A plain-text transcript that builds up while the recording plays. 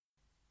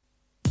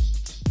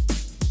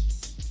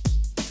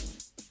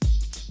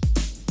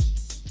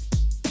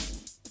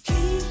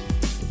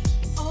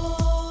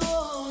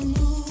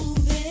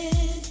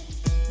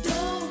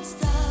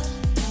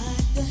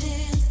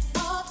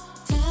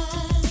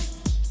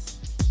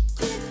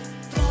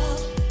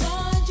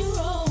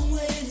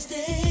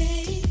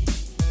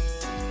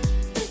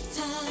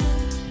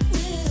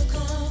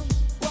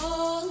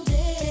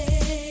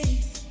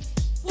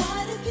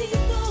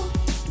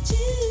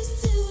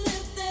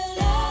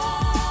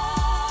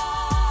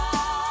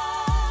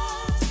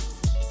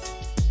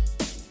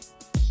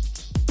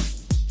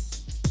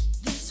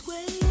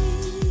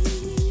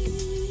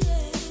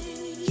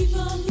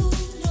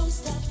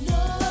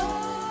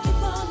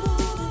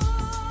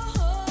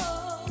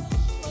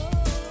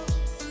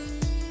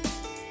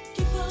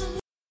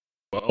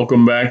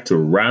Welcome back to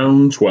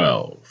Round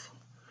 12,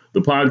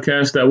 the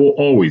podcast that will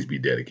always be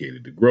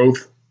dedicated to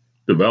growth,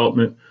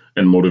 development,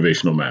 and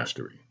motivational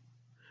mastery.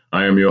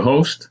 I am your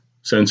host,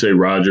 Sensei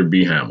Roger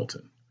B.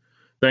 Hamilton.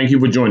 Thank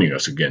you for joining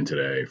us again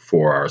today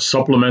for our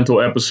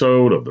supplemental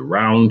episode of the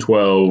Round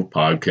 12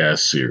 podcast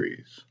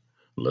series.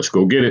 Let's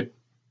go get it.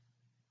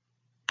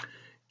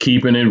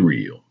 Keeping it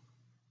real.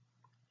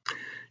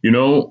 You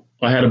know,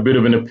 I had a bit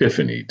of an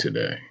epiphany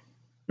today.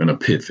 An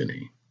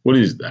epiphany. What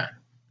is that?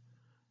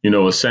 You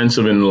know, a sense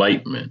of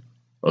enlightenment,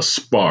 a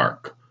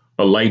spark,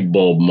 a light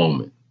bulb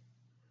moment,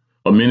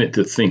 a minute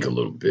to think a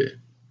little bit.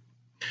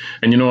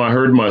 And, you know, I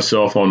heard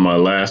myself on my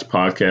last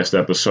podcast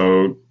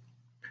episode,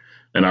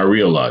 and I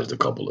realized a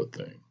couple of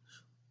things.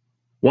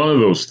 One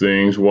of those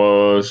things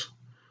was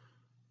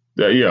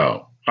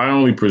that, I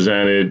only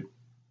presented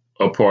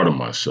a part of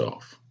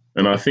myself.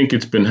 And I think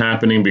it's been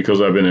happening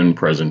because I've been in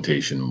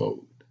presentation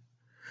mode.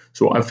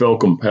 So I felt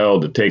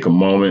compelled to take a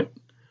moment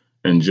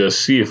and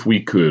just see if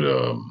we could,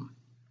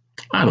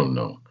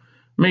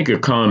 make a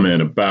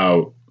comment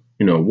about,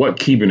 what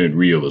keeping it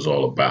real is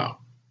all about.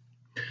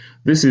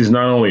 This is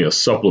not only a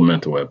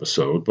supplemental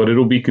episode, but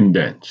it'll be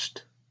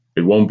condensed.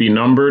 It won't be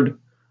numbered,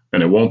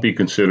 and it won't be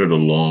considered a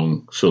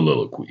long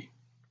soliloquy.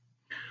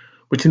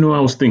 But, I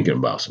was thinking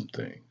about some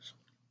things.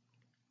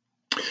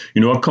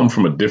 I come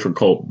from a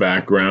difficult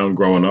background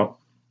growing up,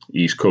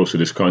 East Coast of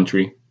this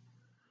country,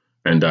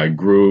 and I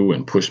grew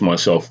and pushed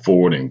myself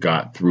forward and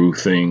got through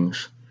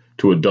things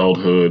to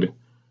adulthood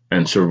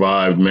and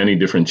survived many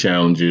different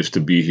challenges to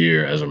be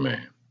here as a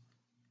man.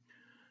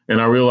 And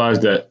I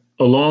realized that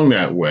along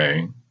that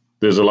way,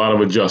 there's a lot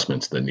of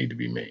adjustments that need to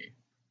be made.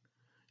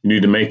 You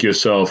need to make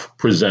yourself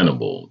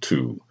presentable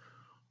to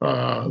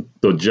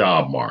the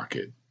job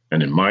market,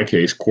 and in my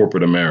case,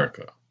 corporate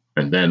America,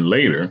 and then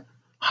later,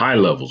 high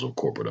levels of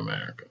corporate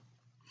America.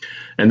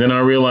 And then I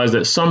realized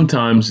that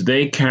sometimes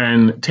they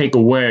can take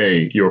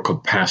away your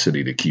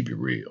capacity to keep it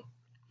real.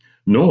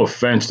 No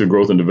offense to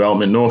growth and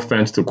development, no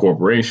offense to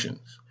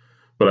corporations.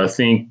 But I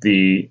think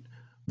the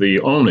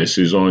onus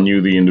is on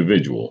you, the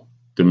individual,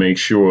 to make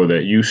sure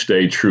that you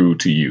stay true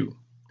to you.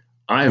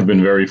 I have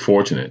been very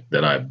fortunate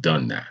that I've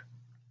done that.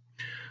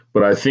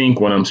 But I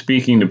think when I'm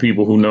speaking to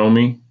people who know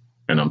me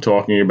and I'm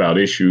talking about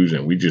issues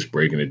and we just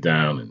breaking it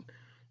down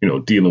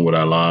and, dealing with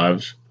our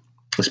lives,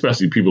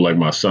 especially people like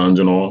my sons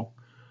and all,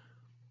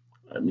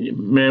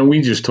 man, we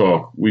just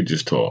talk.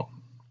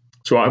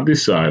 So I've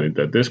decided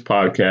that this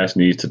podcast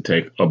needs to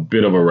take a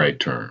bit of a right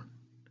turn.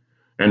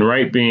 And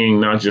right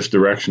being not just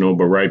directional,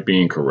 but right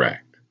being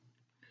correct.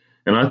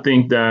 And I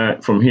think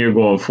that from here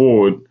going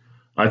forward,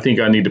 I think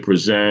I need to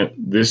present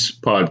this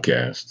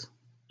podcast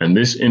and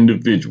this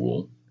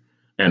individual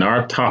and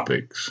our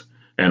topics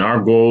and our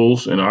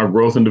goals and our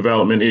growth and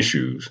development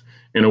issues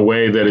in a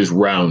way that is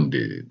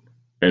rounded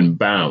and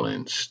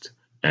balanced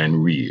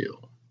and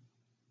real.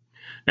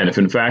 And if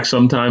in fact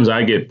sometimes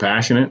I get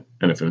passionate,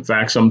 and if in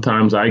fact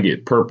sometimes I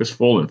get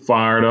purposeful and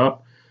fired up,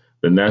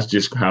 then that's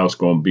just how it's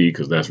going to be,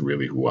 because that's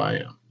really who I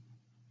am.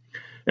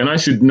 And I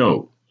should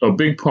note, a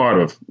big part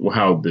of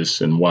how this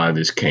and why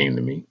this came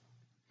to me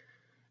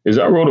is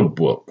I wrote a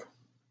book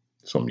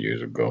some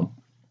years ago.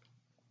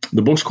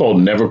 The book's called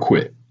Never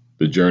Quit,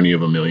 The Journey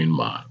of a Million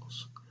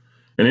Miles.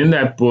 And in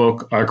that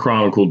book, I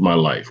chronicled my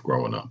life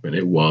growing up, and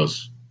it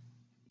was,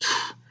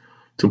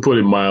 to put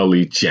it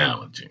mildly,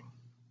 challenging.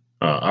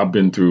 I've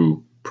been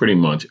through pretty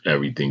much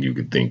everything you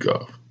could think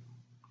of.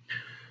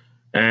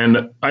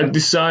 And I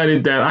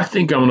decided that I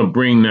think I'm going to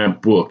bring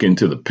that book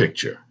into the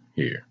picture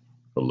here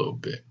a little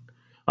bit.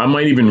 I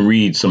might even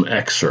read some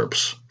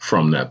excerpts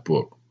from that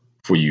book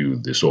for you,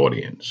 this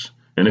audience.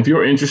 And if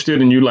you're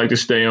interested and you'd like to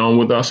stay on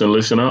with us and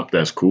listen up,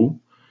 that's cool.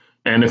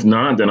 And if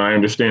not, then I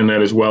understand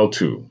that as well,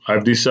 too.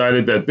 I've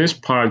decided that this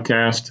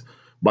podcast,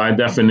 by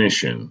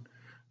definition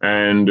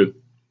and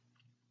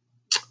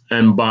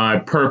by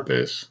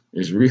purpose,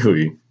 is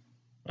really,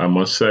 I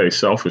must say,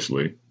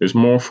 selfishly, is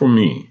more for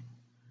me.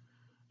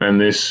 And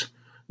this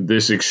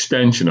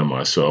extension of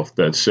myself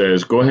that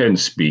says, go ahead and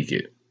speak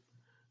it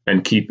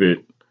and keep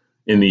it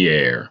in the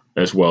air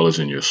as well as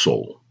in your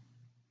soul.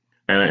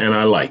 And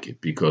I like it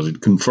because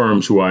it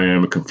confirms who I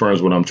am. It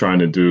confirms what I'm trying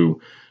to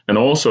do. And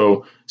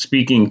also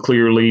speaking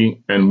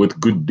clearly and with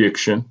good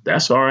diction,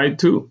 that's all right,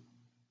 too.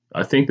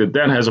 I think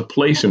that has a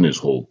place in this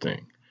whole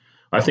thing.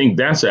 I think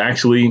that's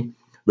actually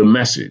the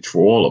message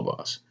for all of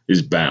us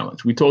is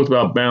balance. We talked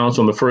about balance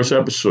on the first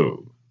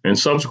episode and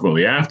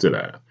subsequently after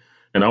that.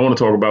 And I want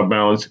to talk about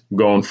balance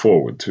going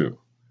forward, too.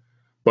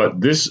 But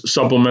this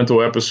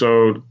supplemental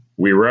episode,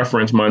 we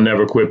reference my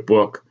Never Quit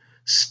book.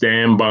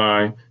 Stand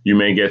by. You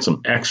may get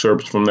some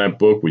excerpts from that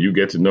book where you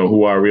get to know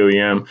who I really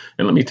am.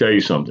 And let me tell you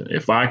something.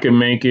 If I can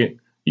make it,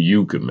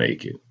 you can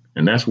make it.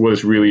 And that's what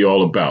it's really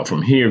all about.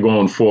 From here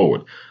going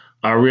forward,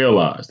 I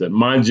realize that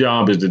my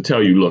job is to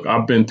tell you, look,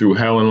 I've been through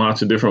hell in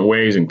lots of different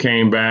ways and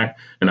came back,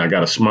 and I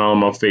got a smile on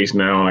my face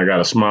now, and I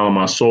got a smile on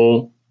my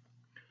soul.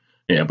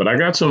 Yeah, but I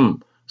got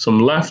some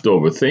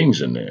leftover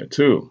things in there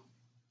too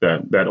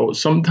that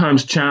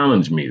sometimes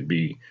challenge me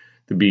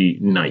to be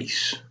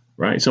nice,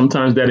 right?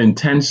 Sometimes that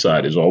intense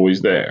side is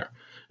always there.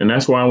 And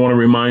that's why I want to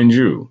remind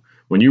you,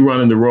 when you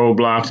run into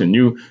roadblocks and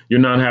you're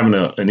not having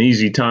an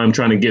easy time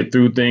trying to get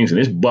through things and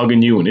it's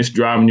bugging you and it's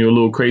driving you a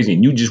little crazy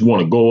and you just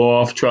want to go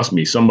off, trust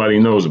me, somebody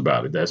knows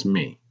about it. That's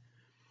me.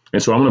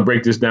 And so I'm going to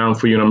break this down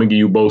for you, and I'm going to give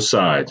you both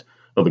sides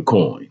of the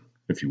coin,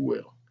 if you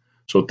will.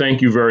 So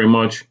thank you very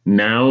much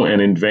now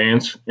and in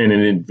advance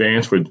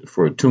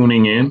for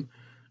tuning in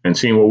and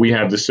seeing what we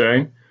have to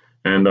say.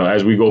 And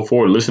as we go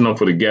forward, listen up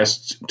for the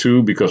guests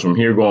too, because from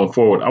here going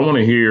forward, I want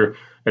to hear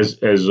as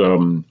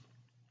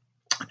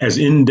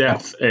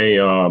in-depth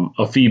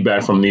a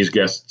feedback from these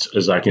guests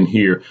as I can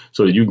hear,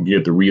 so that you can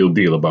get the real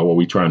deal about what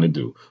we're trying to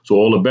do. So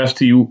all the best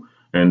to you,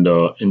 and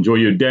enjoy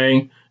your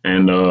day,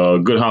 and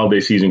good holiday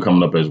season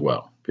coming up as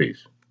well.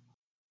 Peace.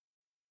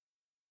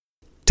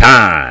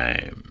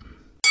 Time.